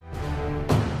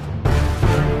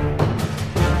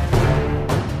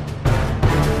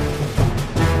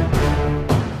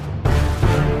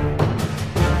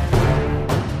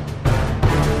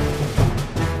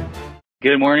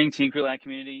Good morning, Team Crew Lag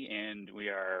community, and we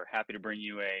are happy to bring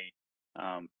you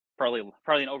probably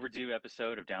an overdue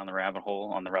episode of Down the Rabbit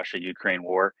Hole on the Russia-Ukraine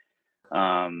war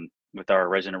with our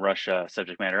resident Russia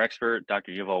subject matter expert,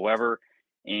 Dr. Yuval Weber.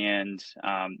 And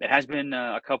it has been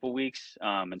a couple weeks,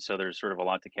 and so there's sort of a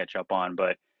lot to catch up on.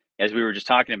 But as we were just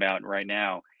talking about right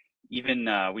now, even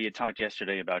we had talked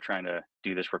yesterday about trying to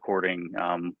do this recording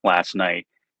last night,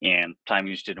 and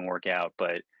timing just didn't work out.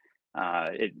 But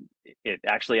it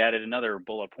actually added another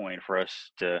bullet point for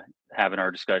us to have in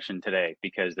our discussion today,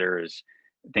 because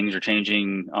things are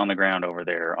changing on the ground over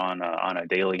there on a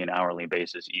daily and hourly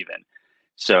basis even.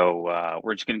 So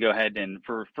we're just going to go ahead and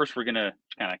first we're going to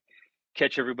kind of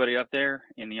catch everybody up there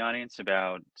in the audience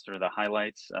about sort of the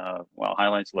highlights,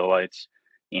 highlights, lowlights,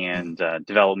 and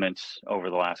developments over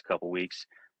the last couple weeks.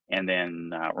 And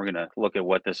then we're going to look at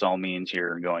what this all means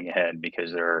here going ahead,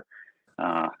 because there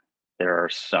are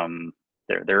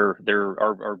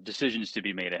decisions to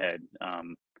be made ahead,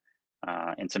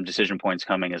 and some decision points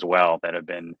coming as well that have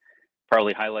been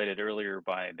partly highlighted earlier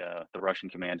by the Russian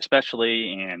command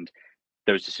especially, and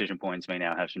those decision points may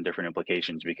now have some different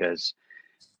implications because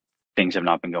things have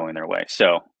not been going their way.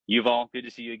 So Yuval, good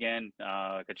to see you again.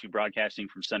 Got you broadcasting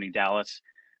from sunny Dallas,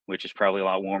 which is probably a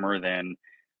lot warmer than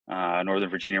Northern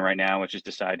Virginia right now, which has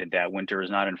decided that winter is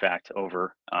not in fact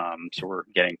over. So we're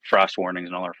getting frost warnings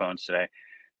on all our phones today.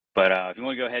 But if you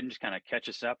want to go ahead and just kind of catch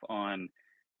us up on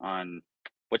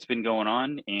what's been going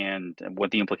on and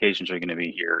what the implications are going to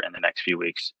be here in the next few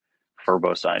weeks for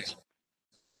both sides.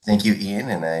 Thank you, Ian.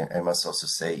 And I must also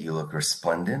say you look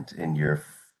resplendent in your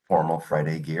formal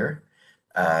Friday gear.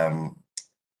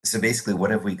 So basically,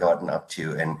 what have we gotten up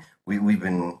to? And we've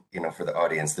been, for the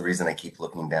audience, the reason I keep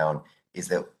looking down is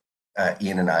that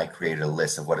Ian and I created a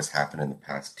list of what has happened in the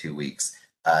past 2 weeks.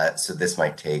 So this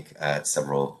might take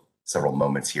several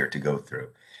moments here to go through.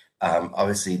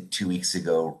 Obviously, 2 weeks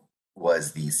ago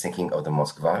was the sinking of the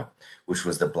Moskva, which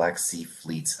was the Black Sea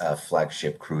Fleet's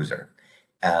flagship cruiser.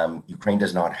 Ukraine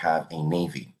does not have a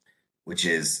navy,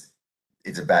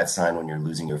 it's a bad sign when you're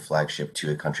losing your flagship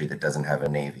to a country that doesn't have a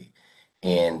navy.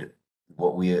 And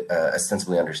what we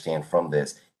ostensibly understand from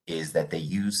this is that they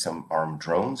use some armed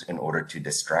drones in order to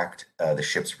distract the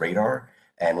ship's radar.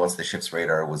 And once the ship's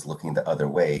radar was looking the other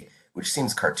way, which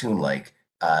seems cartoon-like,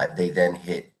 they then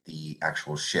hit the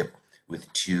actual ship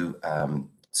with two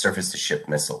surface-to-ship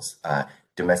missiles,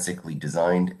 domestically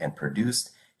designed and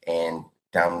produced, and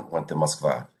down went the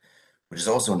Moskva, which is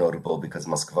also notable because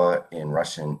Moskva in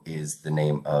Russian is the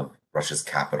name of Russia's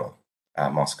capital,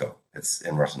 Moscow. It's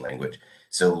in Russian language.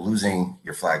 So losing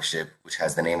your flagship, which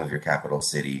has the name of your capital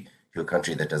city, to a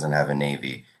country that doesn't have a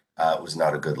navy was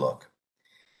not a good look.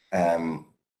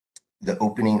 The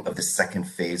opening of the second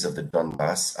phase of the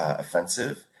Donbass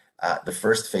offensive. The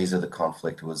first phase of the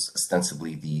conflict was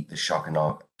ostensibly the shock and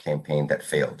awe campaign that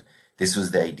failed. This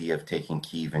was the idea of taking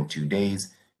Kyiv in 2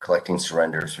 days, collecting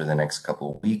surrenders for the next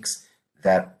couple of weeks,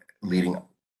 leading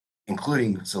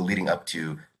up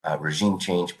to regime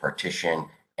change, partition,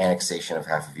 annexation of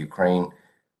half of Ukraine.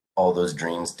 All those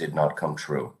dreams did not come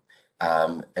true.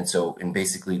 And so in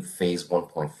basically phase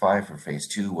 1.5 or phase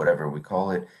 2, whatever we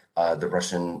call it, the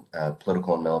Russian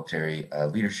political and military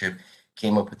leadership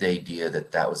came up with the idea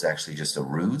that that was actually just a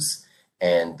ruse.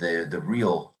 And the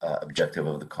real objective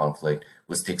of the conflict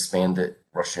was to expand the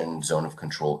Russian zone of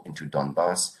control into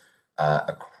Donbass,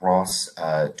 across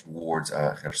towards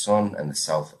Kherson and the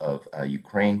south of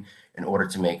Ukraine, in order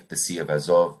to make the Sea of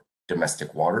Azov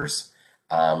domestic waters,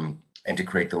 and to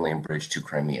create the land bridge to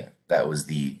Crimea. That was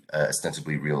the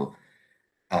ostensibly real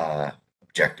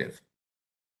objective.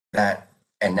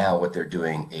 And now what they're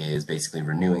doing is basically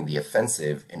renewing the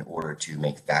offensive in order to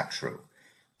make that true.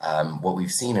 What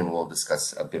we've seen, and we'll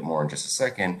discuss a bit more in just a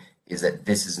second, is that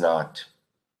this is not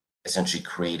essentially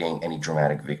creating any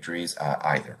dramatic victories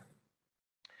either.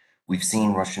 We've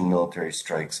seen Russian military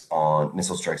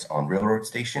missile strikes on railroad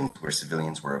stations where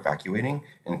civilians were evacuating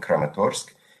in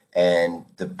Kramatorsk, and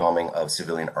the bombing of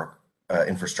civilian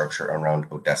infrastructure around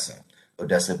Odessa.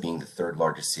 Odessa being the third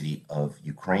largest city of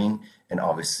Ukraine, and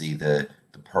obviously the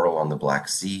pearl on the Black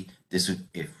Sea.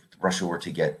 If Russia were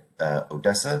to get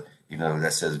Odessa, even though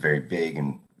Odessa is very big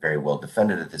and very well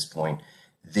defended at this point,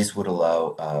 this would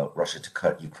allow Russia to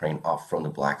cut Ukraine off from the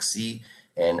Black Sea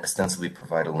and ostensibly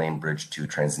provide a land bridge to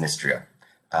Transnistria,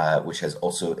 which has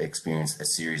also experienced a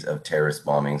series of terrorist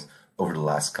bombings over the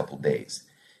last couple days.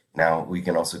 Now, we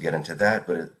can also get into that,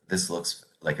 but this looks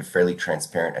like a fairly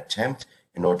transparent attempt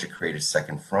in order to create a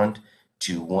second front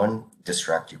to, one,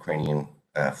 distract Ukrainian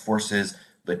forces,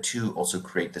 but two, also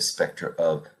create the specter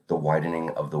of the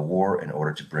widening of the war in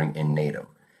order to bring in NATO.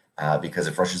 because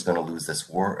if Russia's going to lose this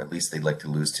war, at least they'd like to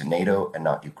lose to NATO and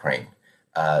not Ukraine.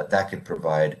 That could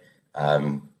provide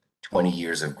 20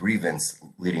 years of grievance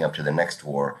leading up to the next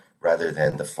war rather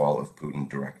than the fall of Putin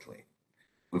directly.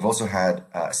 We've also had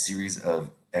a series of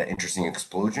interesting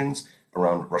explosions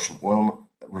around Russian oil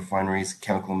refineries,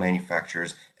 chemical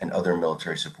manufacturers, and other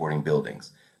military supporting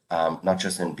buildings, not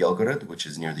just in Belgorod, which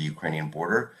is near the Ukrainian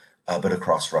border, but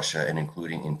across Russia and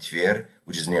including in Tver,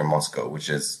 which is near Moscow, which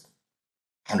is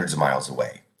hundreds of miles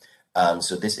away.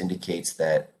 So this indicates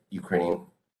that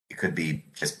it could be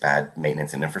just bad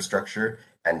maintenance and infrastructure,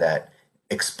 and that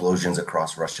explosions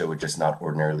across Russia would just not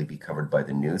ordinarily be covered by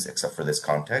the news, except for this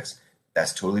context.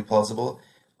 That's totally plausible,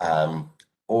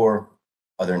 or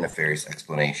other nefarious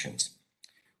explanations.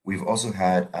 We've also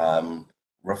had,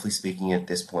 roughly speaking at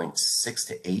this point, 6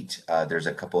 to 8, there's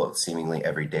a couple seemingly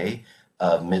every day,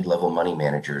 of mid-level money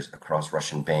managers across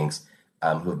Russian banks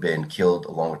who've been killed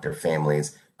along with their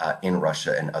families in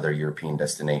Russia and other European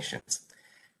destinations.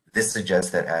 This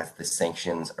suggests that as the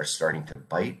sanctions are starting to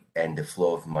bite and the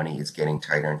flow of money is getting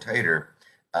tighter and tighter,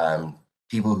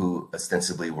 people who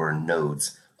ostensibly were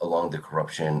nodes along the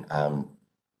corruption,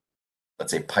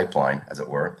 let's say pipeline, as it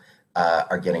were,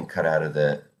 are getting cut out of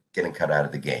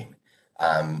the game.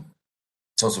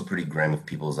 It's also pretty grim if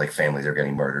people's families are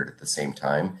getting murdered at the same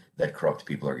time that corrupt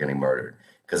people are getting murdered.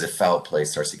 Because if foul play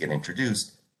starts to get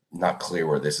introduced, not clear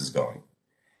where this is going.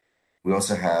 We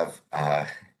also have,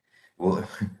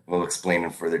 we'll explain in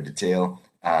further detail,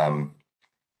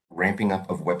 ramping up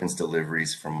of weapons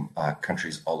deliveries from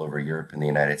countries all over Europe and the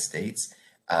United States.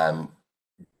 The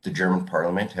German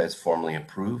parliament has formally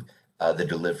approved the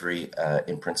delivery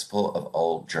in principle of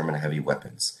all German heavy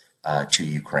weapons to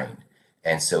Ukraine.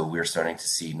 And so we're starting to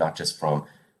see not just from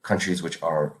countries which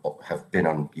have been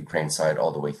on Ukraine's side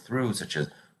all the way through, such as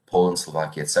Poland,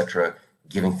 Slovakia, etc.,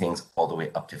 giving things all the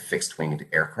way up to fixed-winged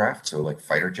aircraft, so like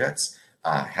fighter jets,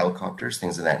 helicopters,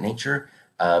 things of that nature.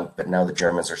 But now the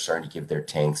Germans are starting to give their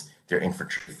tanks, their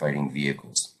infantry fighting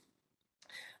vehicles.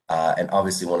 And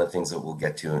obviously one of the things that we'll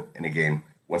get to, and again,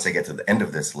 once I get to the end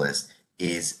of this list,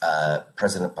 is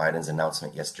President Biden's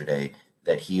announcement yesterday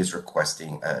that he is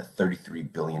requesting a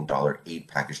 $33 billion aid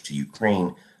package to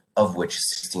Ukraine, of which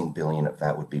 $16 billion of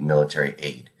that would be military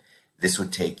aid. This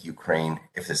would take Ukraine,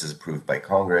 if this is approved by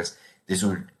Congress, this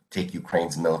would take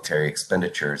Ukraine's military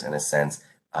expenditures, in a sense,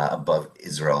 above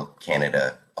Israel,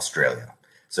 Canada, Australia.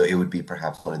 So it would be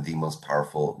perhaps one of the most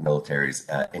powerful militaries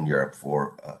in Europe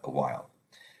for a while.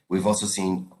 We've also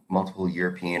seen multiple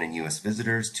European and US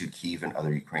visitors to Kyiv and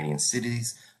other Ukrainian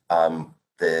cities.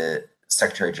 The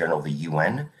Secretary General of the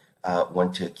UN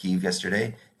went to Kyiv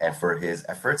yesterday, and for his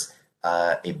efforts,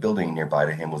 a building nearby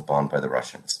to him was bombed by the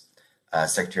Russians.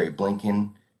 Secretary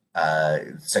Blinken,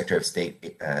 Secretary of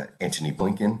State Antony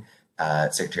Blinken,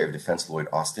 Secretary of Defense Lloyd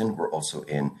Austin were also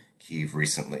in Kyiv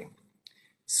recently.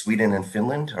 Sweden and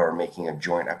Finland are making a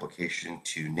joint application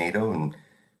to NATO in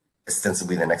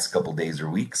ostensibly the next couple days or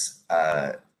weeks.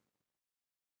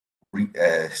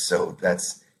 So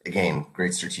that's, again,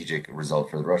 great strategic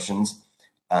result for the Russians.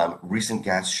 Recent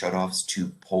gas shutoffs to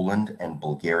Poland and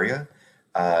Bulgaria.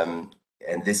 And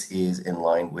this is in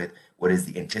line with what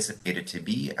is anticipated to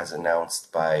be, as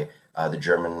announced by the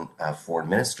German foreign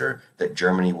minister, that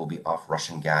Germany will be off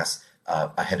Russian gas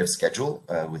ahead of schedule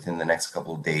within the next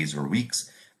couple of days or weeks.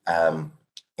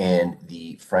 And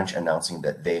the French announcing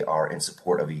that they are in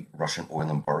support of a Russian oil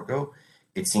embargo.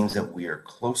 It seems that we are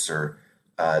closer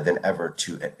than ever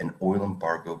to an oil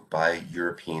embargo by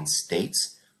European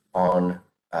states on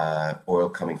oil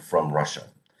coming from Russia.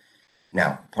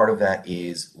 Now, part of that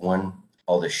is, one,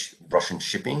 all the Russian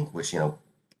shipping, which,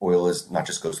 oil is not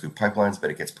just goes through pipelines, but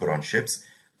it gets put on ships.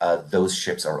 Those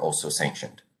ships are also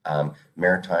sanctioned.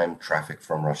 Maritime traffic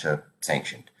from Russia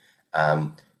sanctioned.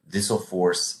 This will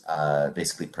force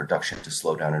basically production to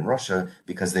slow down in Russia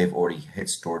because they've already hit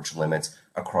storage limits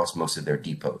across most of their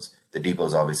depots. The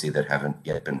depots, obviously, that haven't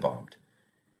yet been bombed.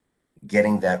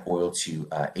 Getting that oil to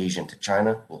Asia and to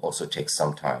China will also take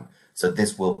some time. So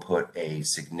this will put a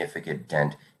significant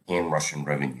dent in Russian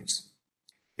revenues.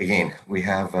 Again, we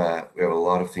have a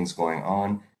lot of things going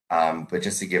on, but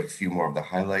just to give a few more of the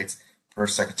highlights, per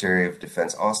Secretary of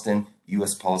Defense Austin,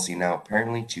 U.S. policy now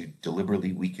apparently to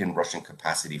deliberately weaken Russian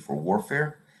capacity for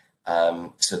warfare,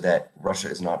 so that Russia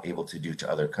is not able to do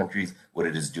to other countries what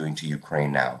it is doing to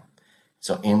Ukraine now.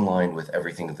 So in line with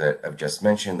everything that I've just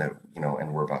mentioned, that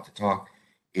and we're about to talk,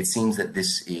 it seems that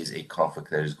this is a conflict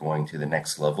that is going to the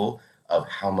next level of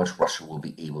how much Russia will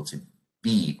be able to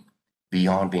be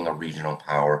beyond being a regional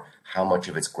power, how much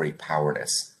of its great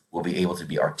powerness will be able to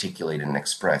be articulated and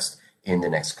expressed in the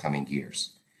next coming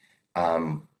years.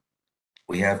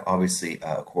 We have obviously,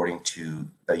 according to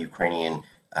Ukrainian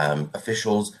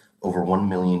officials, over 1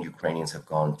 million Ukrainians have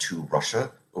gone to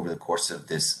Russia over the course of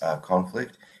this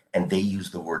conflict, and they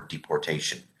use the word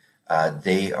deportation.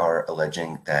 They are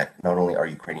alleging that not only are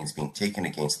Ukrainians being taken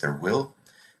against their will,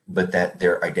 but that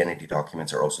their identity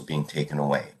documents are also being taken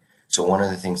away. So, one of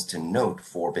the things to note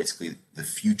for basically the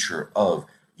future of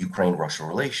Ukraine-Russia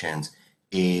relations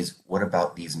is what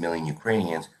about these million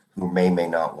Ukrainians who may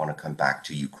not want to come back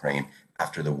to Ukraine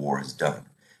after the war is done?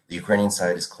 The Ukrainian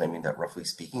side is claiming that, roughly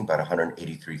speaking, about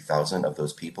 183,000 of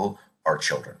those people are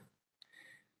children.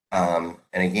 And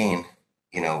again,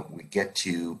 we get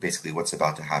to basically what's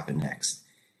about to happen next.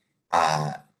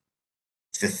 Uh,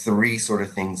 the three sort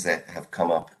of things that have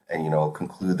come up and,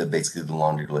 conclude the basically the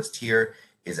laundry list here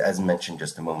is, as mentioned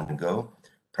just a moment ago,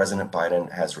 President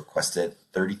Biden has requested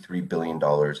 $33 billion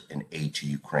in aid to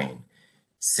Ukraine.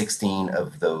 16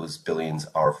 of those billions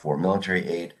are for military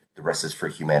aid. The rest is for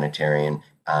humanitarian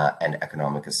and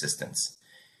economic assistance.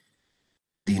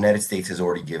 The United States has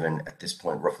already given, at this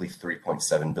point, roughly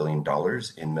 $3.7 billion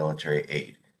in military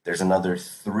aid. There's another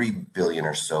 $3 billion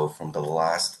or so from the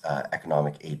last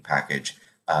economic aid package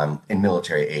in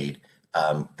military aid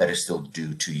that is still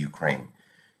due to Ukraine.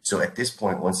 So at this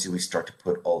point, once we start to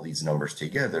put all these numbers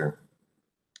together,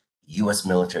 U.S.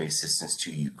 military assistance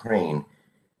to Ukraine,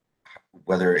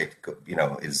 whether it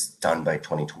is done by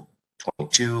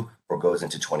 2022 or goes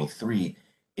into 23,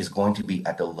 is going to be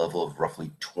at the level of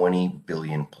roughly 20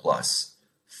 billion plus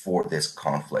for this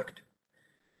conflict.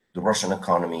 The Russian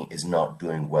economy is not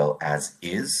doing well as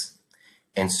is,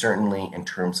 and certainly in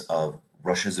terms of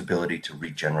Russia's ability to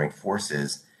regenerate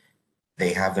forces,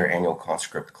 they have their annual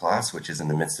conscript class, which is in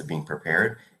the midst of being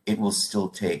prepared. It will still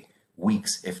take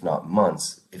weeks, if not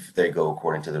months, if they go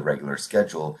according to the regular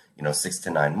schedule, 6 to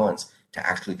 9 months, to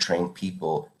actually train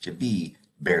people to be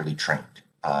barely trained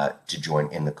to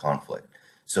join in the conflict.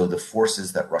 So the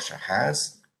forces that Russia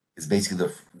has is basically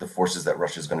the forces that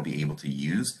Russia is going to be able to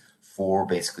use for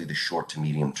basically the short to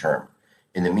medium term.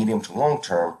 In the medium to long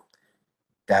term,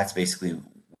 that's basically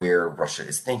where Russia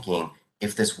is thinking,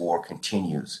 if this war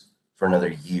continues for another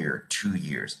year, 2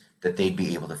 years, that they'd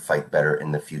be able to fight better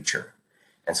in the future.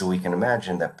 And so we can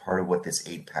imagine that part of what this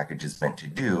aid package is meant to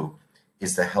do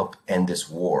is to help end this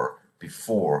war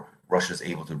before Russia is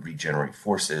able to regenerate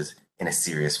forces in a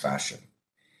serious fashion.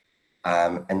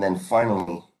 And then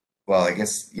finally, well, I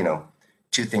guess,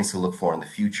 two things to look for in the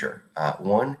future.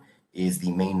 One is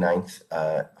the May 9th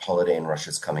holiday in Russia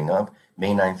is coming up.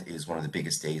 May 9th is one of the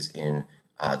biggest days in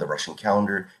the Russian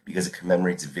calendar because it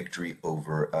commemorates victory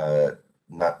over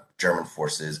not German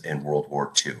forces in World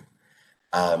War II.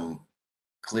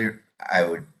 I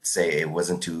would say it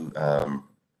wasn't too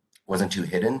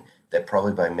hidden that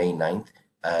probably by May 9th,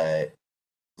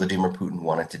 Vladimir Putin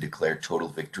wanted to declare total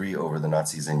victory over the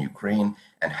Nazis in Ukraine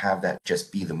and have that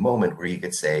just be the moment where he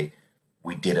could say,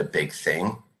 we did a big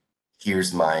thing.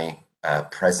 Here's my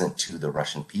present to the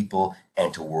Russian people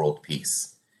and to world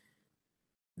peace.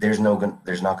 There's not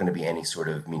going to be any sort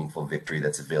of meaningful victory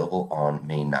that's available on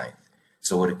May 9th.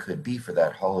 So what it could be for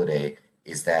that holiday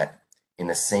is that in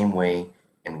the same way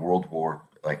during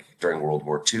World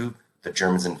War II, the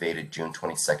Germans invaded June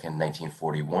 22nd,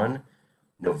 1941,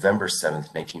 November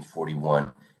 7th,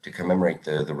 1941, to commemorate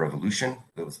the revolution.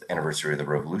 It was the anniversary of the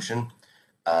revolution.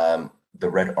 The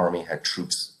Red Army had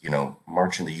troops,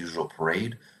 march in the usual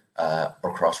parade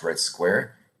across Red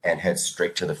Square and head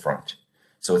straight to the front.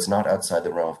 So it's not outside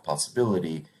the realm of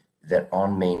possibility that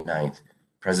on May 9th,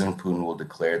 President Putin will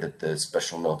declare that the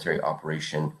special military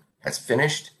operation has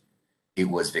finished. It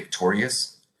was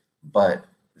victorious, but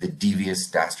the devious,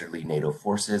 dastardly NATO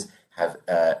forces have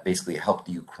basically helped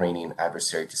the Ukrainian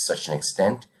adversary to such an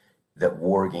extent that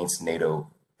war against NATO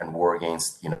and war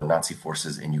against Nazi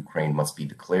forces in Ukraine must be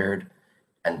declared.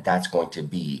 And that's going to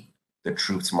be the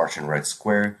troops march in Red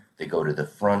Square. They go to the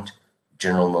front.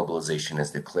 General mobilization is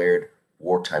declared.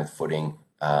 Wartime footing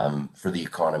for the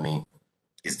economy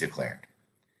is declared.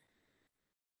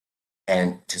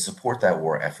 And to support that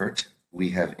war effort, we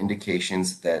have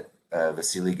indications that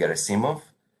Vasily Gerasimov,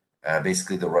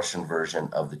 basically the Russian version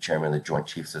of the chairman of the Joint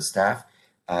Chiefs of Staff,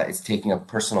 is taking up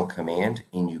personal command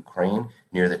in Ukraine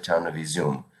near the town of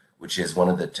Izum, which is one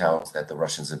of the towns that the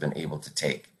Russians have been able to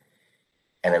take.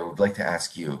 And I would like to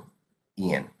ask you,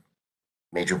 Ian,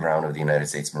 Major Brown of the United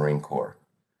States Marine Corps,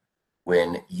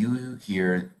 when you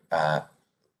hear, let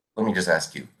me just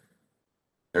ask you,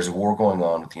 there's a war going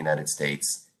on with the United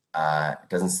States,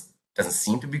 doesn't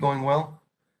seem to be going well,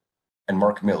 and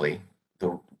Mark Milley,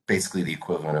 basically the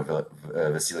equivalent of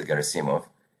Vasily Gerasimov,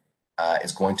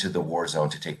 is going to the war zone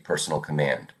to take personal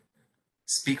command.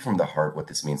 Speak from the heart what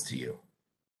this means to you.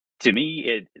 To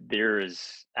me, there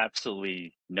is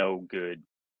absolutely no good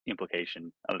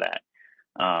implication of that.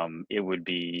 It would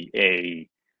be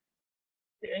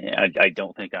I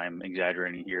don't think I'm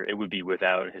exaggerating here. It would be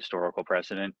without historical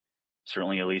precedent,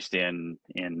 certainly at least in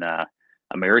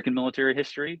American military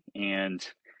history, and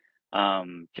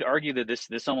could argue that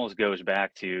this almost goes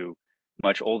back to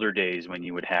much older days when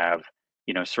you would have,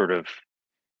 sort of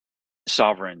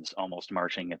sovereigns almost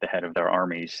marching at the head of their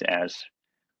armies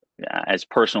as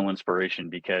personal inspiration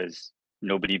because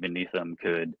nobody beneath them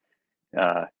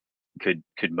uh, could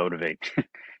motivate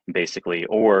basically,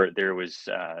 or there was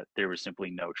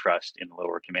simply no trust in the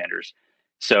lower commanders.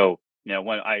 So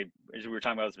when as we were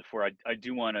talking about this before, I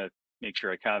do want to make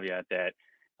sure I caveat that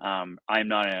I'm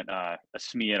not a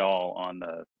SME at all on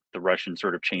the Russian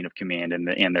sort of chain of command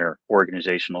and their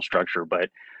organizational structure, but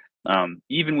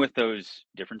even with those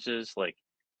differences, like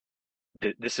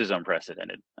this is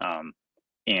unprecedented.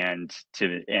 And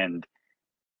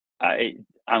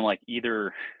I'm like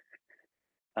either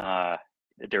uh,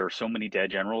 there are so many dead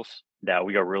generals that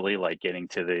we are really like getting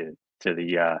to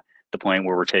the point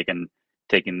where we're taking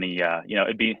the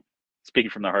it'd be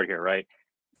speaking from the heart here, right?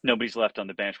 Nobody's left on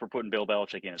the bench. We're putting Bill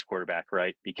Belichick in as quarterback,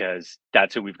 right? Because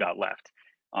that's who we've got left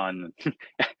on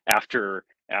after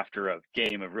a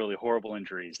game of really horrible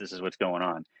injuries. This is what's going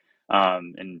on.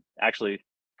 And actually,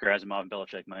 Gerasimov and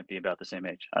Belichick might be about the same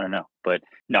age. I don't know, but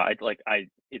no,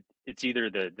 it's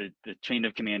either the chain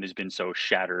of command has been so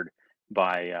shattered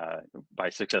by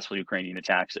successful Ukrainian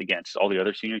attacks against all the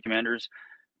other senior commanders,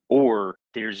 or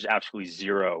there's absolutely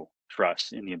zero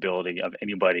trust in the ability of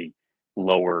anybody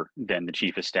lower than the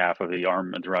chief of staff of the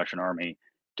Russian army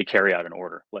to carry out an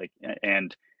order.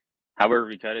 And however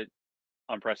we cut it,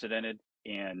 unprecedented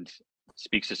and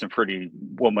speaks to some pretty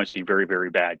what must be very, very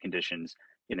bad conditions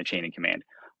in the chain of command.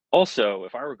 Also,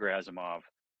 if I were Gerasimov,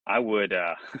 I would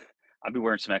I'd be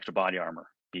wearing some extra body armor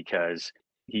because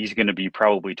he's going to be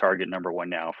probably target number one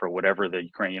now for whatever the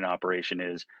Ukrainian operation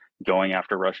is going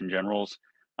after Russian generals.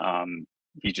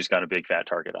 He's just got a big fat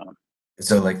target on him.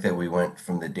 So, like that, we went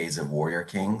from the days of warrior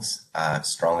kings,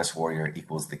 strongest warrior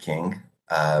equals the king.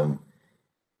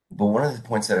 But one of the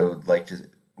points that I would like to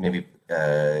maybe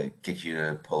get you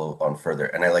to pull on further,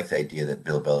 and I like the idea that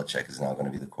Bill Belichick is now going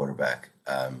to be the quarterback,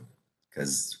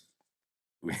 because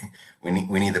we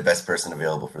we need the best person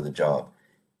available for the job,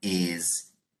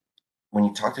 is when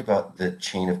you talked about the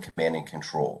chain of command and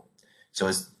control. So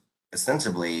it's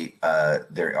ostensibly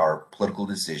there are political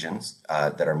decisions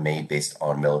that are made based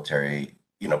on military,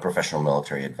 professional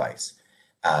military advice.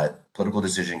 Political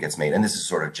decision gets made, and this is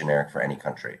sort of generic for any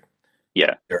country.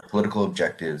 Yeah, There are political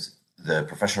objectives. The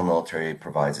professional military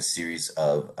provides a series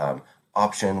of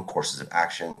option, courses of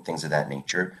action, things of that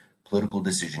nature. Political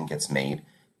decision gets made.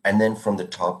 And then from the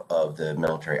top of the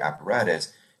military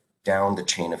apparatus down the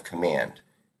chain of command,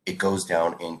 it goes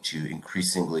down into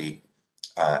increasingly,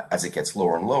 as it gets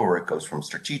lower and lower, it goes from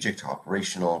strategic to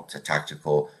operational to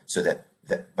tactical, so that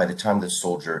by the time the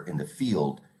soldier in the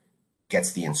field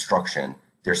gets the instruction,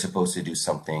 they're supposed to do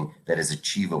something that is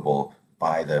achievable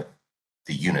by the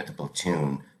unit, the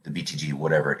platoon, the BTG,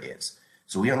 whatever it is.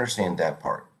 So we understand that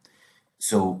part.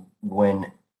 So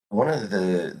when one of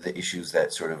the issues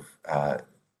that sort of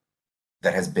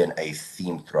that has been a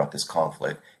theme throughout this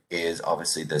conflict is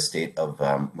obviously the state of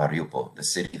Mariupol, the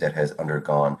city that has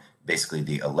undergone basically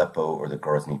the Aleppo or the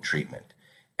Grozny treatment.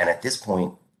 And at this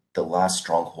point, the last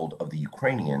stronghold of the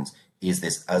Ukrainians is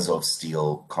this Azov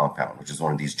Steel compound, which is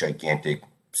one of these gigantic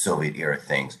Soviet era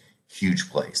things, huge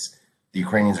place. The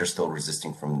Ukrainians are still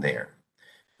resisting from there.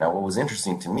 Now, what was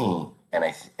interesting to me, and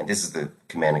this is the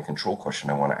command and control question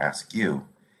I want to ask you,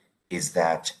 is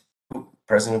that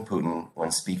President Putin,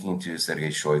 when speaking to Sergei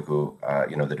Shoigu,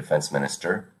 the defense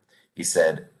minister, he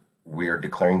said, "We're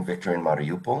declaring victory in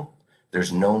Mariupol.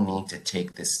 There's no need to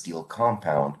take this steel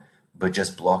compound, but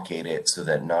just blockade it so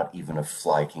that not even a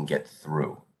fly can get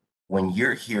through." When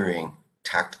you're hearing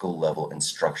tactical level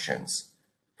instructions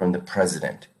from the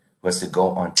president who has to go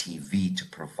on TV to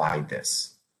provide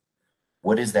this,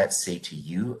 what does that say to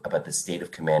you about the state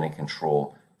of command and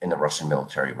control in the Russian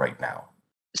military right now?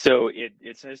 so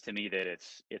it says to me that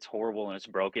it's horrible and it's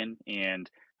broken, and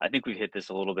I think we've hit this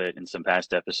a little bit in some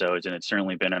past episodes, and it's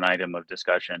certainly been an item of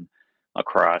discussion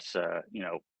across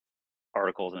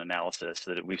articles and analysis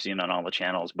that we've seen on all the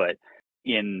channels. But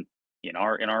in in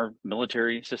our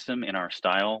military system, in our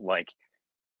style, like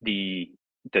the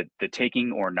the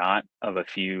taking or not of a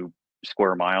few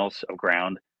square miles of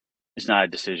ground is not a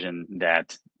decision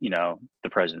that the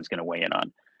president's going to weigh in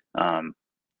on.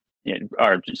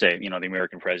 Or say, the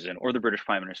American president or the British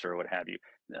prime minister or what have you.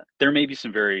 There may be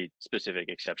some very specific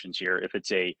exceptions here. If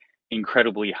it's a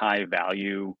incredibly high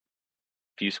value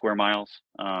few square miles.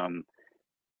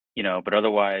 But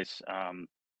otherwise,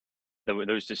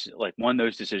 those just like one,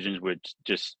 those decisions would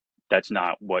just that's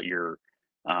not what your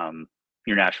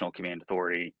national command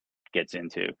authority gets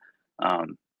into.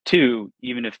 Two,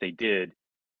 even if they did,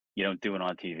 you don't do it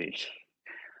on TV.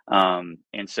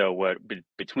 And so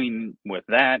between with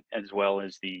that as well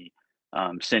as the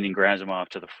sending Grazimov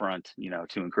to the front,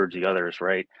 to encourage the others,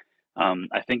 right?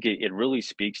 I think it really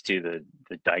speaks to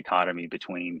the dichotomy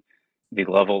between the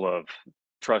level of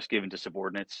trust given to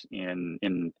subordinates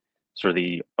in sort of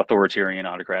the authoritarian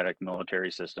autocratic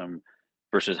military system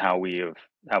versus how we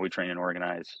train and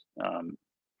organize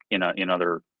in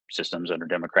other systems under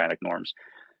democratic norms.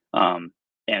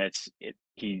 And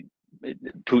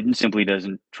Putin simply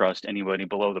doesn't trust anybody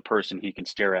below the person he can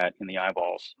stare at in the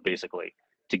eyeballs, basically,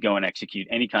 to go and execute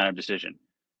any kind of decision,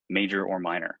 major or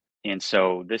minor. And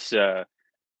so uh,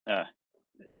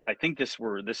 I think this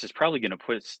is probably going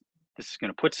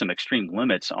to put some extreme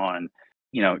limits on,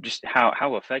 just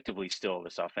how effectively still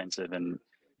this offensive in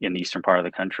the eastern part of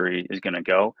the country is going to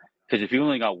go. Because if you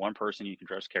only got one person you can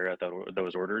trust carry out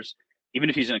those orders, even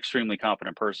if he's an extremely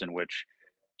competent person, which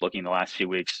looking the last few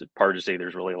weeks, it's hard to say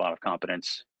there's really a lot of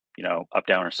competence, up,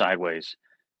 down, or sideways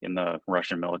in the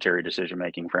Russian military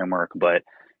decision-making framework. But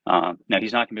now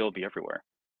he's not going to be able to be everywhere,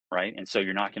 right? And so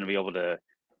you're not going to be able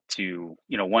to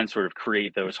one, sort of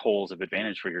create those holes of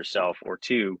advantage for yourself, or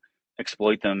two,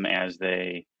 exploit them as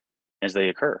they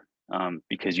occur,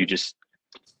 because you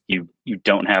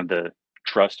don't have the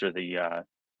trust or the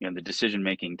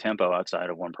decision-making tempo outside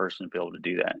of one person to be able to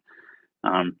do that.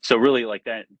 So really, like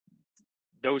that,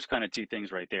 those kind of two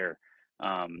things right there,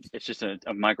 it's just a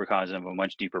microcosm of a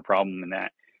much deeper problem in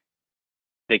that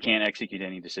they can't execute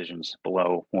any decisions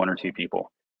below one or two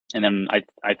people. And then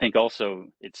I think also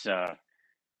it's the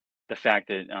fact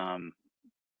that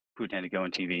Putin had to go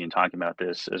on TV and talk about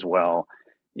this as well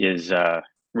is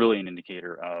really an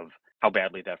indicator of how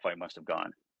badly that fight must have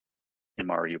gone in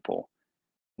Mariupol,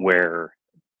 where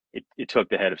it took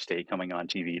the head of state coming on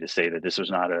TV to say that this was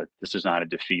not a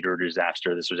defeat or a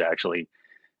disaster. This was actually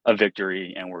a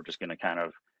victory, and we're just going to kind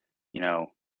of,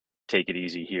 take it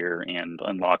easy here and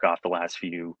unlock off the last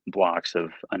few blocks of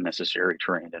unnecessary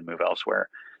terrain and move elsewhere.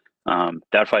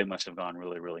 That fight must have gone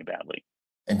really, really badly.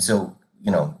 And so,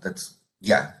 that's,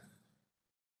 yeah.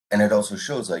 And it also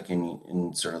shows, like,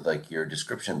 in sort of like your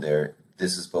description there,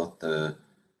 this is both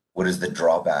what is the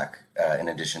drawback, in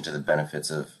addition to the benefits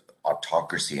of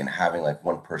autocracy and having like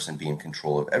one person be in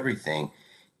control of everything,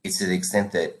 is to the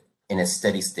extent that in a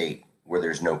steady state where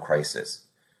there's no crisis,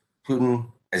 Putin,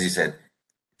 as you said,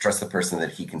 trusts the person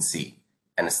that he can see.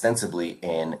 And ostensibly,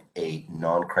 in a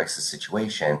non-crisis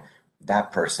situation,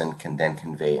 that person can then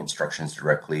convey instructions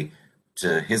directly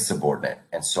to his subordinate,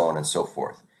 and so on and so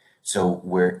forth. So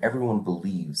where everyone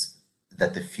believes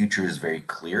that the future is very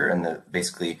clear and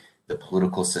basically the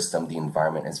political system, the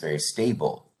environment is very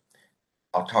stable,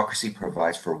 autocracy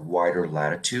provides for wider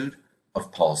latitude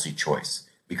of policy choice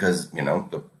because,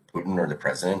 the Putin or the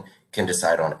president can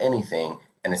decide on anything,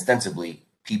 and ostensibly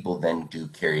people then do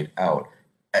carry it out,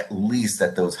 at least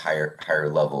at those higher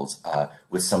levels,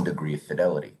 with some degree of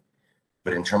fidelity.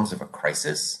 But in terms of a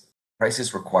crisis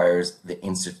requires the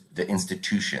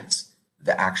institutions,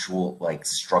 the actual like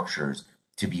structures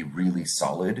to be really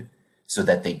solid so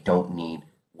that they don't need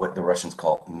what the Russians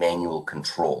call manual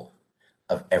control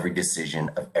of every decision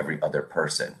of every other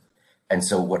person. And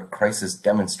so what crisis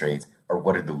demonstrates are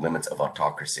what are the limits of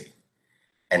autocracy.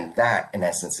 And that, in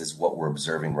essence, is what we're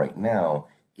observing right now,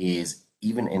 is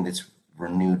even in this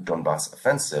renewed Donbass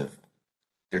offensive,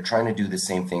 they're trying to do the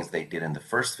same things they did in the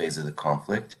first phase of the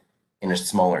conflict in a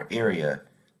smaller area,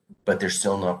 but they're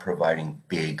still not providing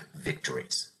big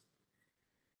victories.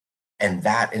 And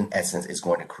that, in essence, is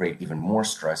going to create even more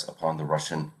stress upon the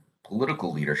Russian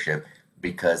political leadership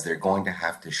because they're going to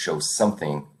have to show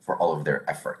something for all of their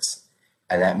efforts.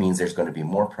 And that means there's going to be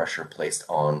more pressure placed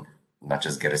on not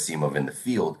just Gerasimov in the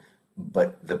field,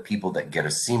 but the people that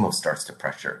Gerasimov starts to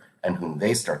pressure and whom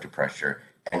they start to pressure,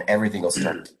 and everything will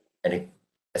start,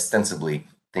 ostensibly,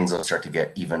 things will start to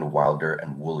get even wilder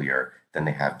and woolier than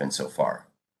they have been so far.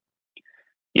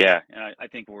 Yeah, and I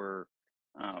think we're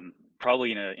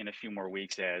probably in a few more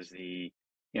weeks as the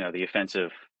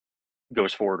offensive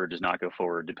goes forward or does not go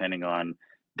forward, depending on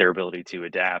their ability to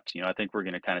adapt. I think we're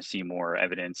going to kind of see more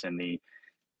evidence in the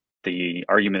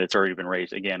argument that's already been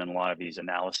raised again in a lot of these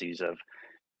analyses of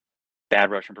bad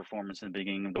Russian performance in the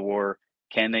beginning of the war.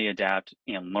 Can they adapt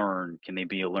and learn? Can they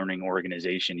be a learning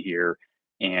organization here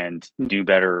and do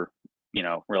better,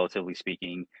 relatively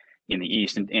speaking, in the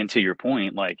East? And to your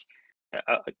point, like,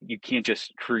 you can't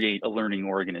just create a learning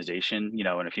organization,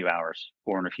 in a few hours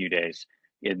or in a few days.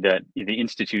 that the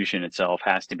institution itself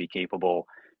has to be capable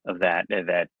of that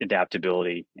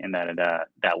adaptability and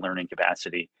that learning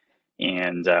capacity.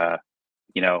 And I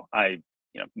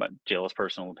my Jill's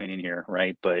personal opinion here,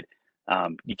 right? But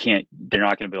you can't. They're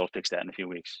not going to be able to fix that in a few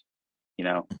weeks.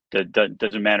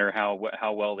 Doesn't matter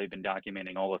how well they've been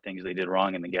documenting all the things they did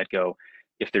wrong in the get go.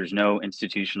 If there's no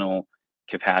institutional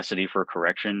capacity for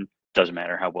correction, doesn't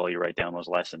matter how well you write down those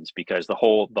lessons, because the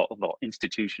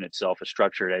institution itself is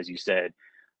structured, as you said.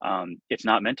 It's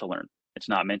not meant to learn. It's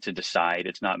not meant to decide.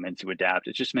 It's not meant to adapt.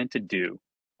 It's just meant to do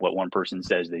what one person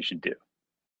says they should do,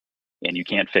 and you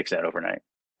can't fix that overnight.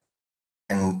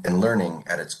 And learning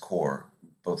at its core,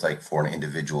 both like for an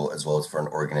individual as well as for an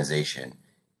organization,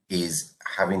 is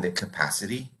having the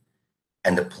capacity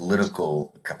and the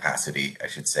political capacity, I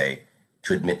should say,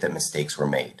 to admit that mistakes were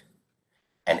made.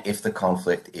 And if the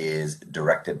conflict is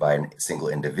directed by a single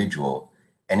individual,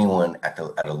 anyone at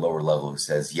a lower level who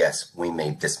says, yes, we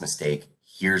made this mistake,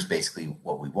 here's basically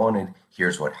what we wanted,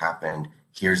 here's what happened,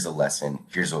 here's the lesson,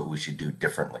 here's what we should do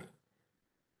differently.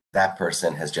 That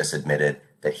person has just admitted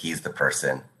that he's the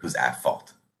person who's at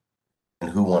fault. And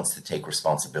who wants to take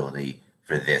responsibility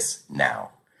for this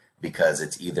now? Because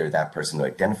it's either that person who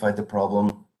identified the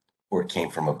problem or it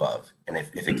came from above. And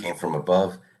if it came from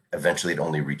above, eventually it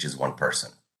only reaches one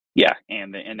person. Yeah,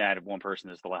 and that one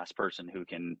person is the last person who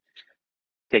can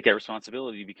take that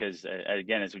responsibility, because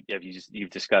again, as you've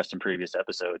discussed in previous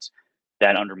episodes,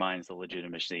 that undermines the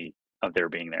legitimacy of their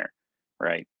being there,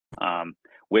 right?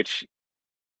 Which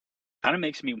kind of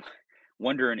makes me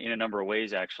wonder in a number of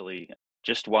ways, actually,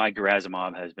 just why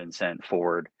Gerasimov has been sent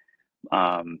forward.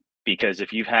 Because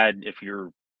if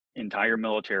your entire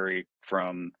military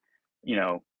from,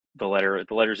 the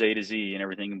letters A to Z and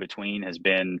everything in between has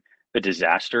been a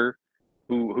disaster,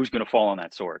 who's going to fall on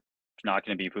that sword? It's not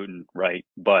going to be Putin, right?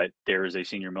 But there is a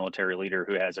senior military leader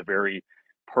who has a very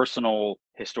personal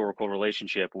historical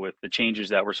relationship with the changes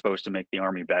that were supposed to make the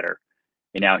army better,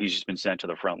 and now he's just been sent to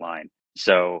the front line.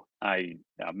 So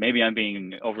maybe I'm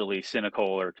being overly cynical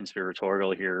or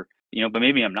conspiratorial here, but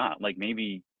maybe I'm not. Like,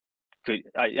 maybe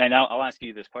and I'll ask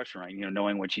you this question, right?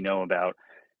 Knowing what you know about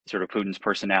sort of Putin's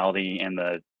personality and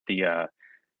the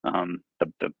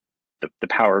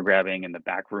power grabbing and the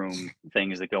backroom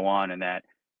things that go on, and that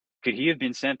could he have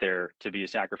been sent there to be a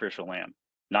sacrificial lamb,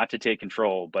 not to take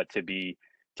control, but to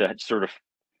sort of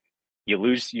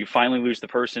you finally lose the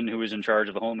person who was in charge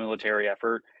of the whole military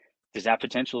effort. Does that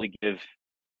potentially give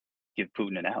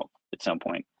Putin an out at some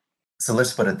point? So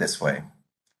let's put it this way.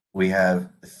 We have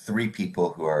three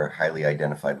people who are highly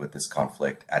identified with this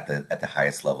conflict at the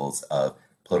highest levels of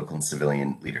political and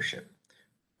civilian leadership.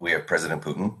 We have President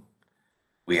Putin,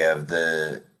 we have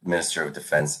the Minister of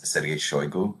Defense Sergei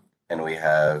Shoigu, and we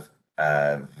have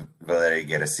Valery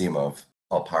Gerasimov,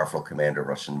 all-powerful commander of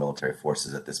Russian military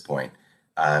forces at this point,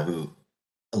 who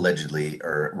allegedly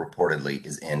or reportedly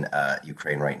is in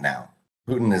Ukraine right now.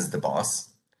 Putin is the boss.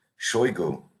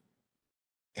 Shoigu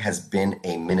has been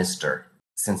a minister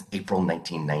since April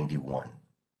 1991.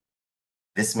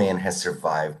 This man has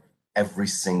survived every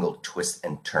single twist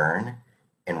and turn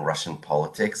in Russian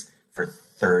politics for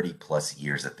 30 plus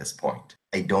years at this point.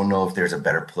 I don't know if there's a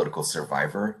better political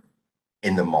survivor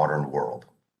in the modern world,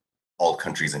 all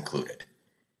countries included.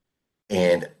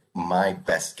 And my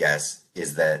best guess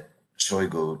is that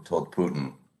Shoigu told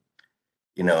Putin,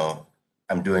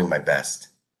 I'm doing my best,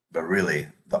 but really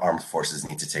the armed forces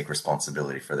need to take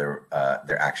responsibility for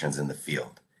their actions in the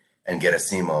field. And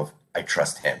Gerasimov, I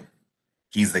trust him.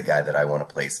 He's the guy that I want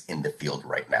to place in the field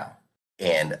right now.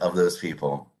 And of those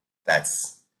people,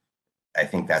 I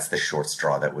think that's the short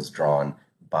straw that was drawn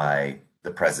by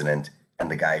the president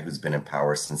and the guy who's been in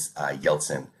power since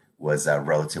Yeltsin was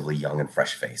relatively young and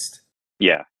fresh-faced.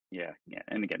 Yeah.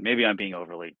 And again, maybe I'm being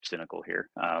overly cynical here,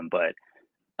 but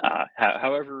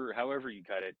however you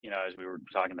cut it, as we were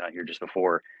talking about here just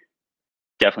before,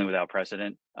 definitely without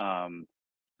precedent.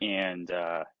 And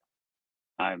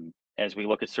as we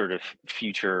look at sort of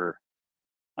future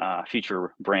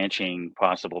branching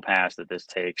possible paths that this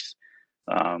takes,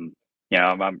 I'm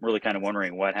really kind of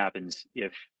wondering what happens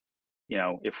if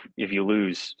you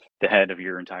lose the head of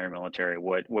your entire military.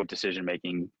 What decision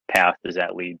making path does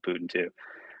that lead Putin to?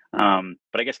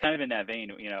 But I guess kind of in that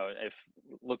vein, if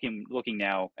looking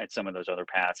now at some of those other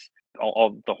paths,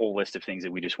 all the whole list of things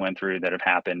that we just went through that have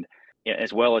happened,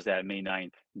 as well as that May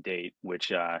 9th date,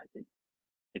 which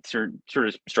it sort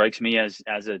of strikes me as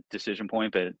a decision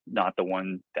point, but not the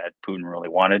one that Putin really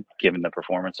wanted, given the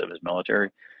performance of his military.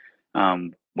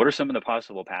 What are some of the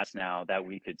possible paths now that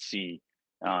we could see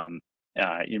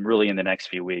really in the next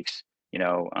few weeks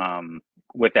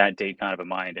with that date kind of in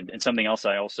mind. And something else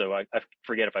I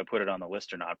forget if I put it on the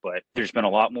list or not, but there's been a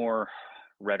lot more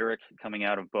rhetoric coming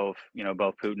out of both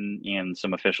Putin and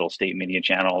some official state media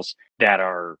channels that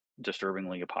are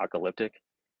disturbingly apocalyptic.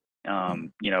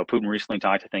 Putin recently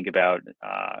talked, I think, about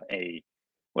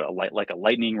like a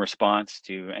lightning response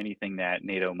to anything that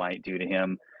NATO might do to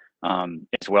him,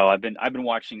 as well. I've been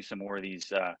watching some more of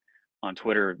these on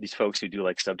Twitter. These folks who do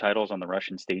like subtitles on the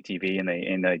Russian state TV, and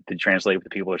they translate what the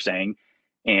people are saying,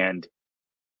 and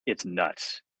it's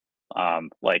nuts.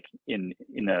 Like in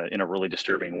a really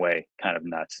disturbing way, kind of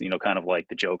nuts. Kind of like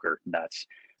the Joker nuts.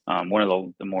 One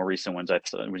of the more recent ones I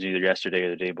saw was either yesterday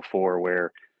or the day before,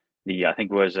 where I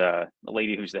think it was a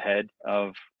lady who's the head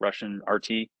of Russian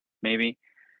RT, maybe,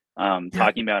 Yeah.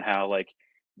 talking about how like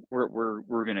we're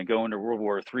going to go into World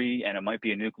War III and it might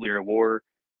be a nuclear war,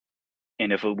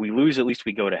 and if we lose, at least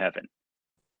we go to heaven,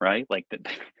 right? Like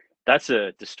that's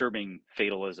a disturbing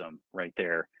fatalism right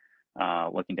there,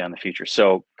 looking down the future.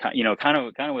 So kind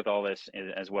of with all this,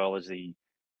 as well as the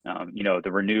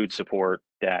renewed support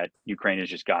that Ukraine has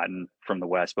just gotten from the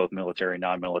West, both military,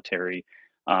 non-military,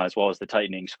 as well as the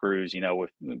tightening screws, with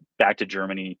back to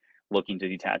Germany looking to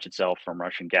detach itself from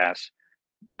Russian gas.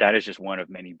 That is just one of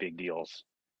many big deals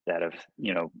that have,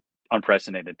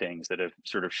 unprecedented things that have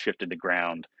sort of shifted the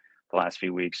ground the last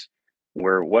few weeks.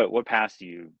 Where what path do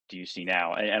you see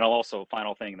now? And I'll also,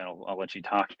 final thing, then I'll let you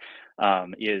talk,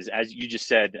 is, as you just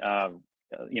said, a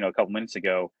couple minutes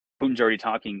ago, Putin's already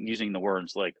talking using the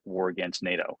words like war against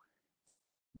NATO.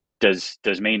 Does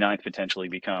May 9th potentially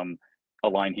become a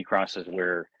line he crosses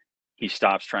where he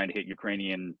stops trying to hit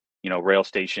Ukrainian, rail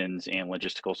stations and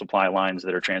logistical supply lines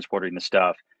that are transporting the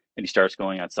stuff, and he starts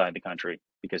going outside the country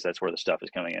because that's where the stuff is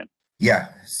coming in? Yeah.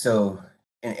 So,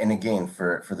 and again,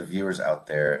 for the viewers out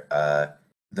there,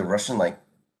 the Russian like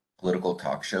political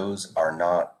talk shows are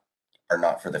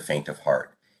not for the faint of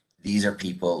heart. These are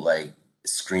people like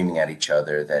screaming at each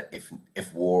other that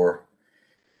if war,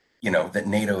 that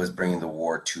NATO is bringing the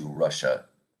war to Russia,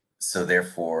 so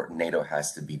therefore NATO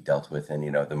has to be dealt with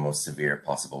in, the most severe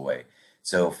possible way.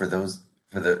 So for the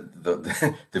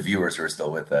the viewers who are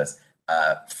still with us,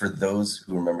 for those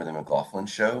who remember the McLaughlin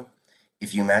show,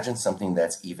 if you imagine something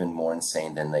that's even more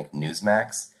insane than like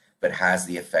Newsmax, but has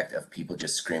the effect of people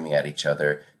just screaming at each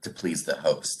other to please the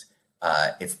host,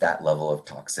 it's that level of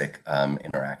toxic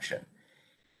interaction.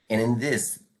 And in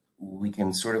this, we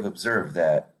can sort of observe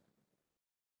that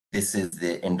this is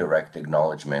the indirect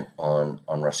acknowledgement on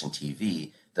Russian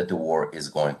TV that the war is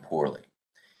going poorly.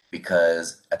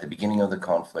 Because at the beginning of the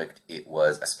conflict, it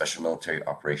was a special military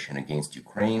operation against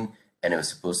Ukraine, and it was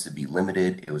supposed to be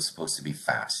limited, it was supposed to be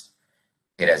fast.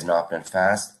 It has not been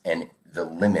fast, and the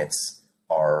limits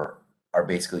are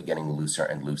basically getting looser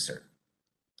and looser.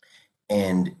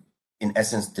 And in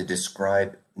essence, to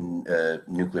describe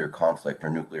nuclear conflict or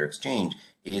nuclear exchange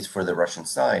is, for the Russian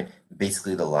side,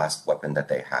 basically the last weapon that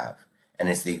they have. And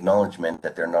it's the acknowledgement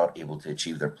that they're not able to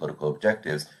achieve their political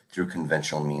objectives through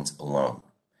conventional means alone.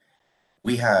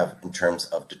 We have, in terms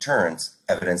of deterrence,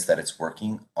 evidence that it's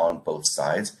working on both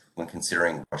sides when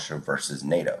considering Russia versus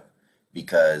NATO,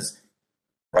 because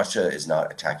Russia is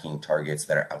not attacking targets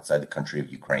that are outside the country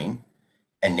of Ukraine,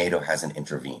 and NATO hasn't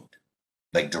intervened,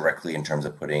 like directly in terms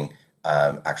of putting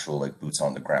actual like boots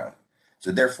on the ground.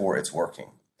 So therefore, it's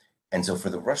working. And so for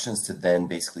the Russians to then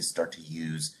basically start to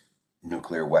use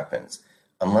nuclear weapons,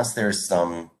 unless there's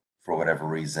some, for whatever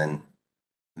reason,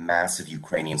 massive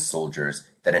Ukrainian soldiers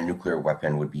that a nuclear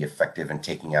weapon would be effective in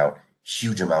taking out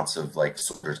huge amounts of like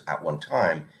soldiers at one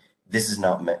time, this is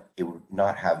not meant, it would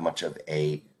not have much of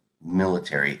a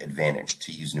military advantage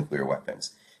to use nuclear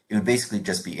weapons. It would basically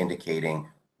just be indicating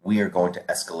we are going to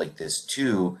escalate this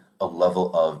to a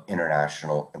level of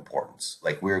international importance.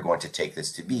 Like we're going to take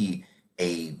this to be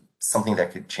a something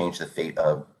that could change the fate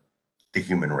of the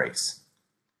human race.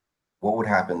 What would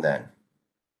happen then?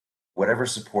 Whatever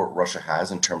support Russia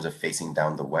has in terms of facing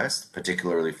down the West,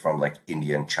 particularly from like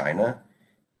India and China,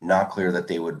 not clear that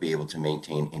they would be able to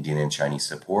maintain Indian and Chinese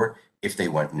support if they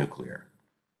went nuclear.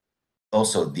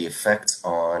 Also, the effects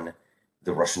on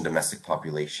the Russian domestic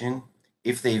population,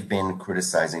 if they've been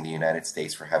criticizing the United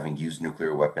States for having used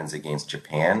nuclear weapons against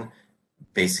Japan,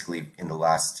 basically for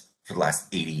the last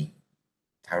 80,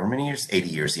 however many years? 80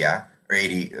 years, yeah, or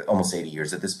 80, almost 80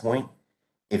 years at this point.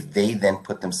 If they then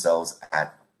put themselves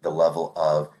at the level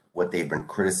of what they've been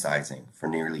criticizing for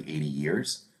nearly 80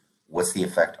 years, what's the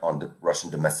effect on the Russian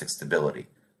domestic stability?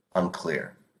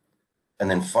 Unclear.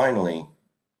 And then finally,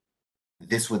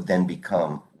 this would then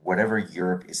become whatever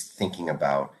Europe is thinking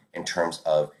about in terms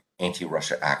of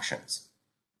anti-Russia actions,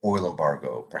 oil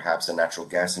embargo, perhaps a natural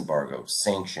gas embargo,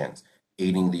 sanctions.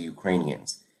 aiding the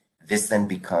Ukrainians. This then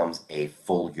becomes a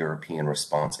full European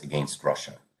response against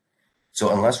Russia.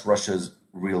 So unless Russia's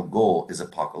real goal is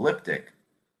apocalyptic,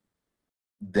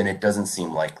 then it doesn't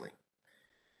seem likely,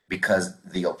 because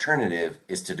the alternative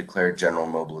is to declare general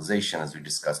mobilization, as we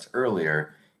discussed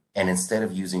earlier, and instead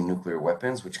of using nuclear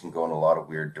weapons, which can go in a lot of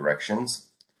weird directions,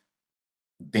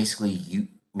 basically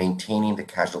maintaining the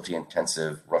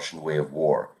casualty-intensive Russian way of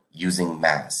war, using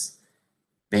mass,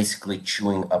 basically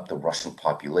chewing up the Russian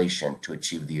population to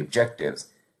achieve the objectives,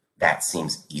 that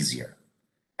seems easier.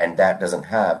 And that doesn't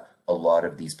have a lot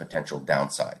of these potential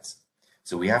downsides.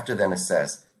 So we have to then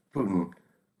assess Putin,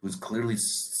 who's clearly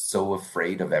so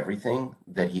afraid of everything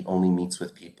that he only meets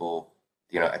with people,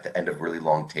 at the end of really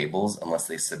long tables, unless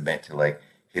they submit to like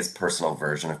his personal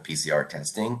version of PCR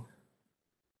testing.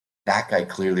 That guy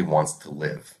clearly wants to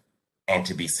live and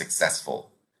to be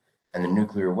successful. And the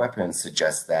nuclear weapons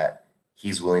suggest that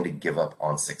he's willing to give up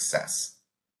on success.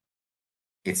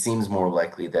 It seems more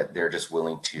likely that they're just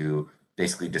willing to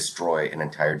basically destroy an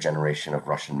entire generation of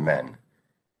Russian men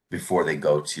before they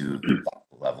go to that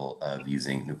level of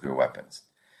using nuclear weapons.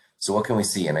 So what can we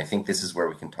see? And I think this is where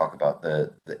we can talk about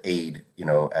the aid,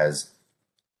 as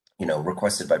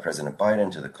requested by President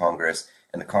Biden to the Congress,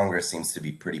 and the Congress seems to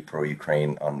be pretty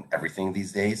pro-Ukraine on everything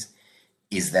these days,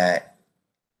 is that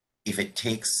if it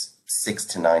takes 6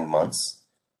 to 9 months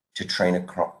to train a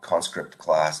conscript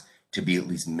class to be at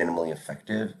least minimally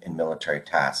effective in military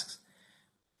tasks.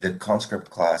 The conscript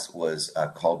class was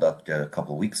called up a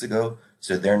couple of weeks ago,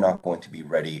 so they're not going to be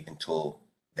ready until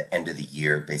the end of the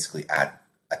year, basically at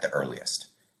the earliest,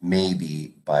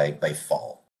 maybe by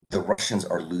fall. The Russians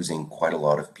are losing quite a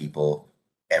lot of people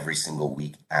every single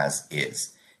week as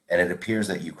is. And it appears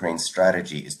that Ukraine's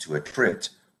strategy is to attrit,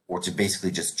 or to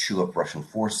basically just chew up Russian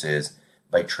forces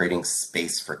by trading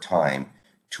space for time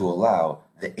to allow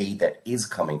the aid that is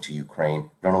coming to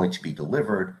Ukraine not only to be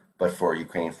delivered, but for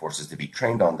Ukrainian forces to be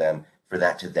trained on them, for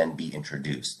that to then be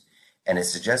introduced. And it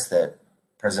suggests that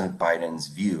President Biden's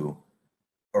view,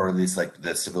 or at least like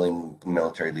the civilian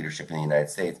military leadership in the United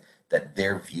States, that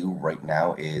their view right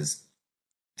now is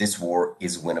this war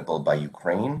is winnable by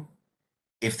Ukraine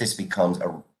if this becomes,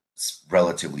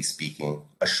 relatively speaking,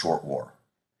 a short war.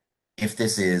 If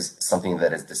this is something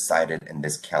that is decided in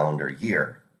this calendar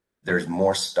year, there's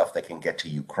more stuff that can get to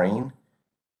Ukraine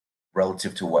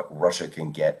relative to what Russia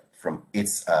can get from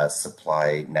its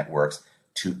supply networks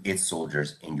to its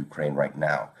soldiers in Ukraine right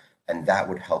now. And that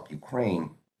would help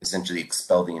Ukraine essentially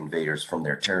expel the invaders from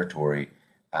their territory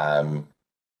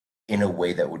in a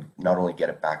way that would not only get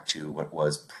it back to what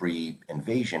was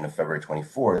pre-invasion of February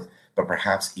 24th, but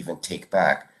perhaps even take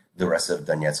back the rest of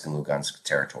Donetsk and Lugansk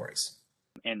territories.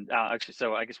 And actually,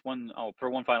 so I guess I'll throw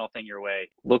one final thing your way.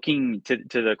 Looking to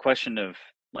the question of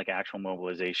like actual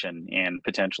mobilization and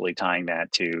potentially tying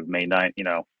that to May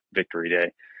 9th, Victory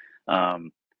Day.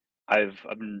 I've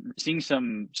been seeing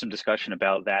some discussion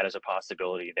about that as a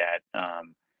possibility that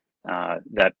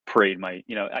that parade might,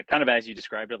 kind of as you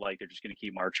described it, like they're just going to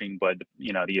keep marching, but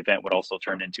the event would also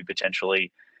turn into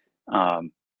potentially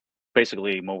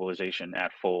basically mobilization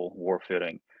at full war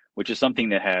footing, which is something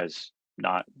that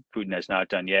Putin has not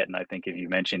done yet. And I think if you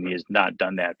mentioned he has not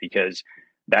done that because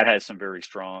that has some very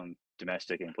strong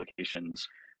domestic implications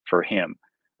for him.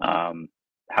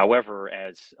 However,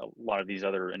 as a lot of these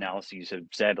other analyses have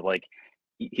said, like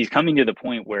he's coming to the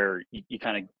point where you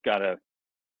kind of got to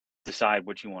decide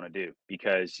what you want to do,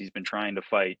 because he's been trying to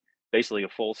fight basically a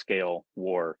full-scale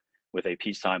war with a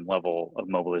peacetime level of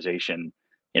mobilization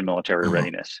and military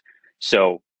readiness.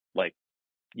 So like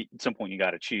at some point you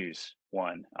got to choose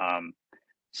one.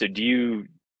 So do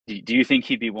you think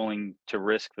he'd be willing to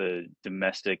risk the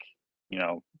domestic,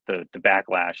 the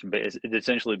backlash, but it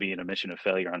essentially be an admission of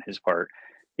failure on his part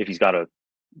if he's got to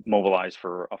mobilize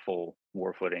for a full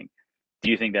war footing? Do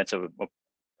you think that's a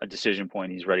decision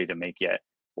point he's ready to make yet,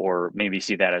 or maybe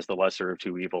see that as the lesser of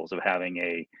two evils of having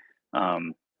a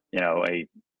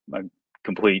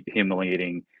complete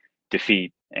humiliating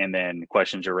defeat, and then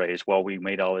questions are raised? Well, we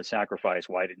made all this sacrifice.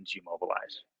 Why didn't you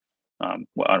mobilize?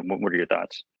 What are your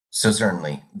thoughts? So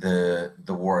certainly the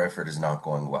war effort is not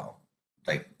going well.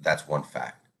 Like that's one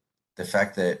fact. The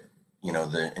fact that,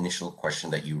 the initial question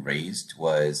that you raised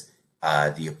was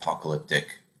the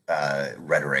apocalyptic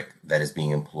rhetoric that is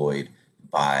being employed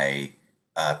by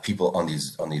people on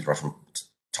these Russian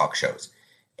talk shows.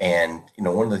 And,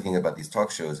 one of the things about these talk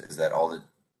shows is that all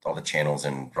the channels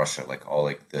in Russia, like all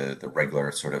like the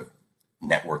regular sort of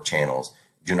network channels,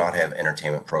 do not have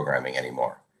entertainment programming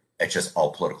anymore. It's just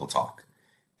all political talk.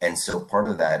 And so part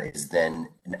of that is then,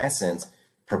 in essence,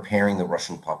 preparing the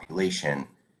Russian population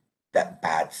that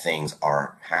bad things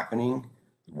are happening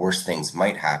worse things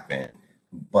might happen,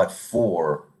 but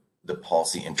for the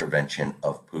policy intervention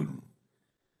of Putin.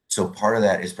 So part of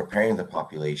that is preparing the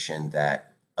population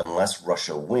that unless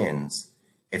Russia wins,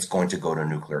 it's going to go to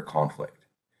nuclear conflict.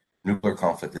 Nuclear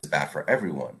conflict is bad for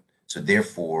everyone. So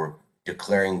therefore,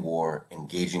 declaring war,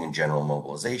 engaging in general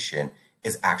mobilization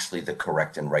is actually the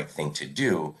correct and right thing to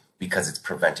do because it's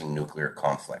preventing nuclear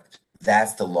conflict.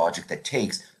 That's the logic that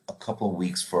takes a couple of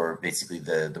weeks for basically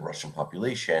the Russian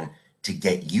population to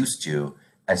get used to.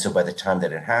 And so by the time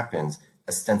that it happens,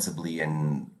 ostensibly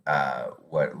in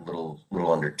little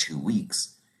under 2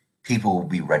 weeks, people will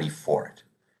be ready for it.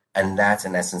 And that's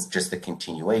in essence just the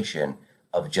continuation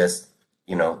of just,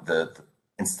 the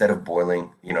instead of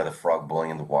boiling, the frog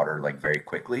boiling in the water like very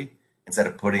quickly, instead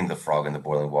of putting the frog in the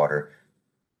boiling water,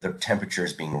 the temperature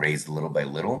is being raised little by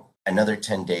little. Another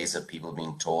 10 days of people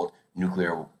being told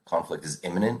nuclear conflict is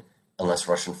imminent unless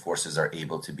Russian forces are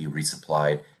able to be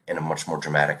resupplied in a much more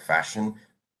dramatic fashion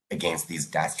against these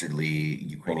dastardly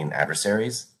Ukrainian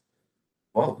adversaries.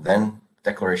 Well, then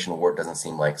declaration of war doesn't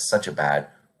seem like such a bad,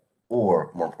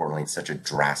 or more importantly, such a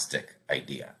drastic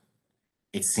idea.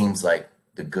 It seems like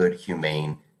the good,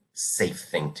 humane, safe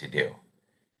thing to do.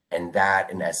 And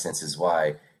that, in essence, is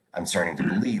why I'm starting to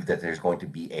believe that there's going to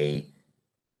be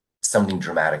something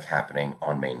dramatic happening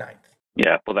on May 9th.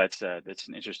 Yeah, well, that's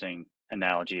an interesting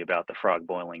analogy about the frog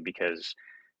boiling, because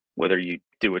whether you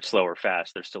do it slow or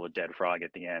fast, there's still a dead frog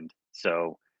at the end.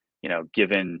 So,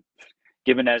 given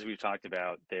as we've talked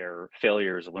about their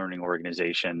failure as a learning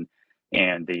organization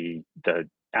and the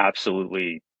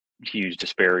absolutely huge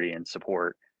disparity in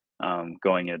support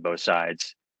going in both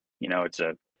sides, it's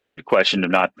a question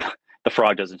of not the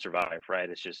frog doesn't survive, right?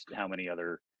 It's just how many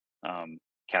other um,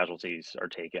 casualties are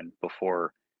taken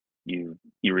before you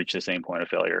reach the same point of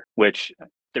failure. Which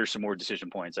there's some more decision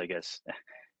points, I guess,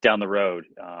 down the road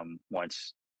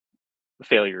once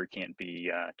failure can't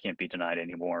be denied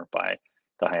anymore by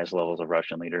the highest levels of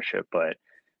Russian leadership. But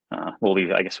we'll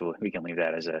leave. I guess we can leave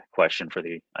that as a question for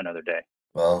another day.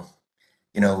 Well,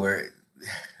 we're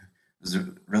was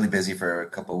really busy for a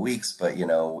couple of weeks, but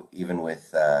even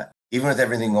with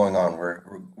everything going on,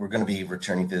 we're going to be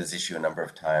returning to this issue a number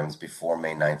of times before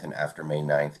May 9th and after May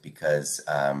 9th because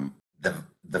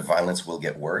the violence will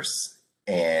get worse,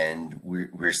 and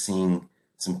we're seeing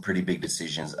some pretty big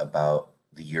decisions about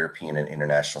the European and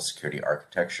international security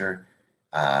architecture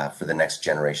for the next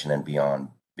generation and beyond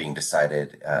being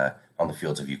decided on the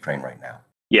fields of Ukraine right now.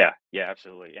 Yeah,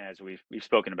 absolutely. And as we've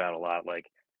spoken about a lot, like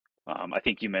I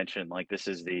think you mentioned, like this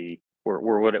is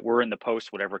we're in the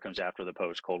post whatever comes after the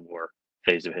post Cold War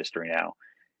phase of history now,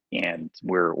 and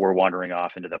we're wandering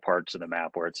off into the parts of the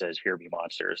map where it says "Here be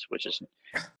monsters," which is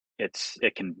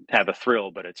it can have a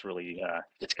thrill, but it's really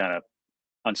it's kind of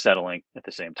unsettling at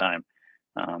the same time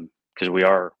because we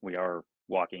are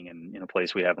walking in a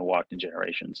place we haven't walked in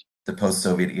generations. The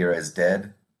post-Soviet era is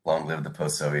dead. Long live the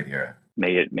post-Soviet era.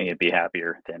 May it be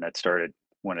happier than it started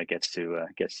when it gets to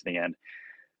the end.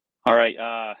 All right,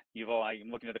 Yuval,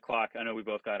 I'm looking at the clock. I know we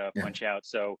both got to punch out,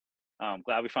 so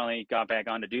glad we finally got back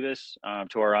on to do this.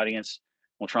 To our audience,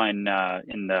 we'll try and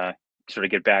sort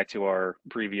of get back to our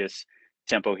previous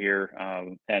tempo here,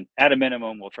 and at a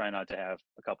minimum, we'll try not to have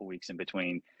a couple weeks in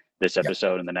between this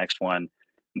episode and the next one.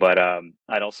 But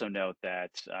I'd also note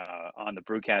that on the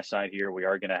Brewcast side here, we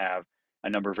are going to have a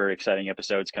number of very exciting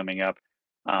episodes coming up.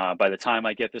 By the time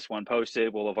I get this one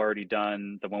posted, we'll have already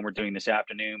done the one we're doing this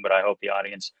afternoon, but I hope the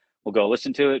audience will go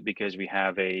listen to it because we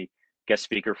have a guest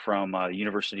speaker from the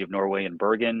University of Norway in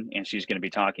Bergen, and she's going to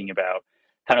be talking about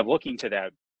kind of looking to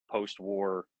that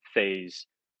post-war phase,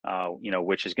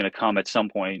 which is going to come at some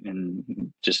point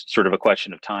and just sort of a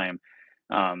question of time.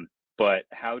 But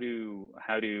how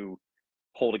to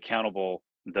hold accountable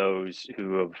those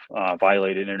who have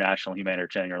violated international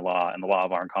humanitarian law and the law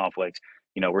of armed conflict.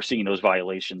 We're seeing those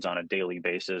violations on a daily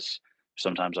basis,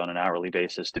 sometimes on an hourly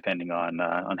basis, depending on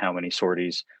how many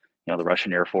sorties the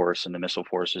Russian Air Force and the missile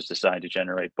forces decide to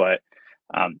generate. But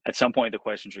at some point, the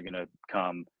questions are going to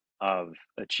come of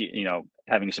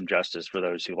having some justice for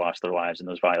those who lost their lives in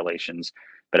those violations.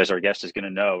 But as our guest is going to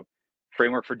note,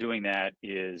 framework for doing that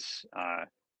is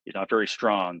not very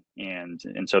strong, and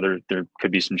so there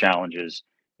could be some challenges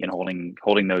in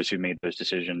holding those who made those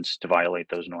decisions to violate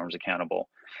those norms accountable.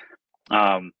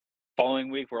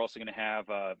 Following week, we're also going to have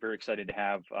very excited to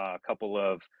have a couple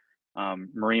of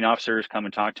Marine officers come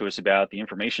and talk to us about the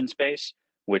information space,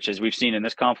 which, as we've seen in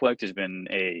this conflict, has been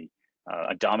a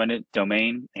dominant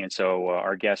domain. And so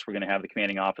our guests, we're going to have the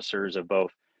commanding officers of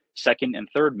both 2nd and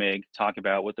 3rd MiG talk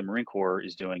about what the Marine Corps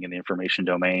is doing in the information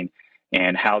domain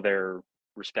and how their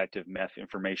respective MEF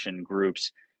information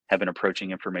groups have been approaching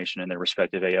information in their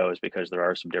respective AOs, because there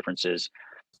are some differences.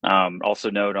 Also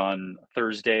note, on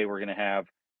Thursday, we're going to have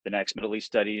the next Middle East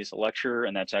Studies lecture,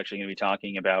 and that's actually going to be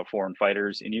talking about foreign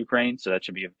fighters in Ukraine. So that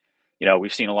should be,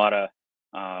 we've seen a lot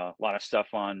of stuff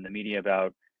on the media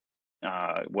about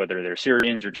whether they're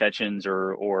Syrians or Chechens,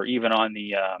 or even on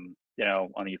the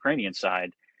on the Ukrainian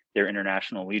side, their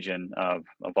international legion of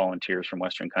volunteers from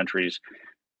Western countries,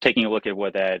 taking a look at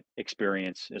what that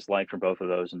experience is like for both of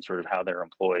those and sort of how they're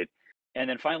employed. And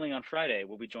then finally on Friday,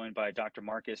 we'll be joined by Dr.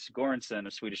 Marcus Göransson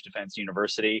of Swedish Defense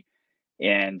University,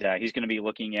 and he's going to be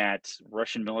looking at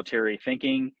Russian military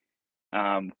thinking,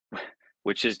 um,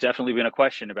 which has definitely been a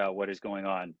question about what is going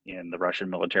on in the Russian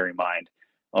military mind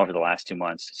over the last 2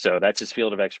 months. So that's his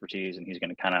field of expertise, and he's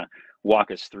going to kind of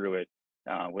walk us through it.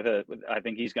 I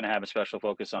think he's going to have a special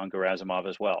focus on Gerasimov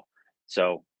as well.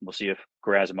 So we'll see if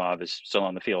Gerasimov is still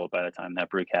on the field by the time that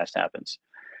broadcast happens.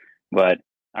 But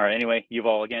all right, anyway,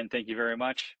 Yuval, again, thank you very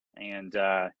much, and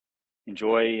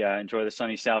enjoy the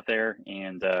sunny south there,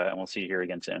 and we'll see you here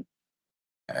again soon.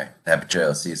 All right. Happy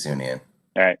trail. See you soon, Ian.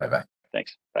 All right, Bye bye.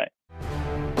 thanks. Bye.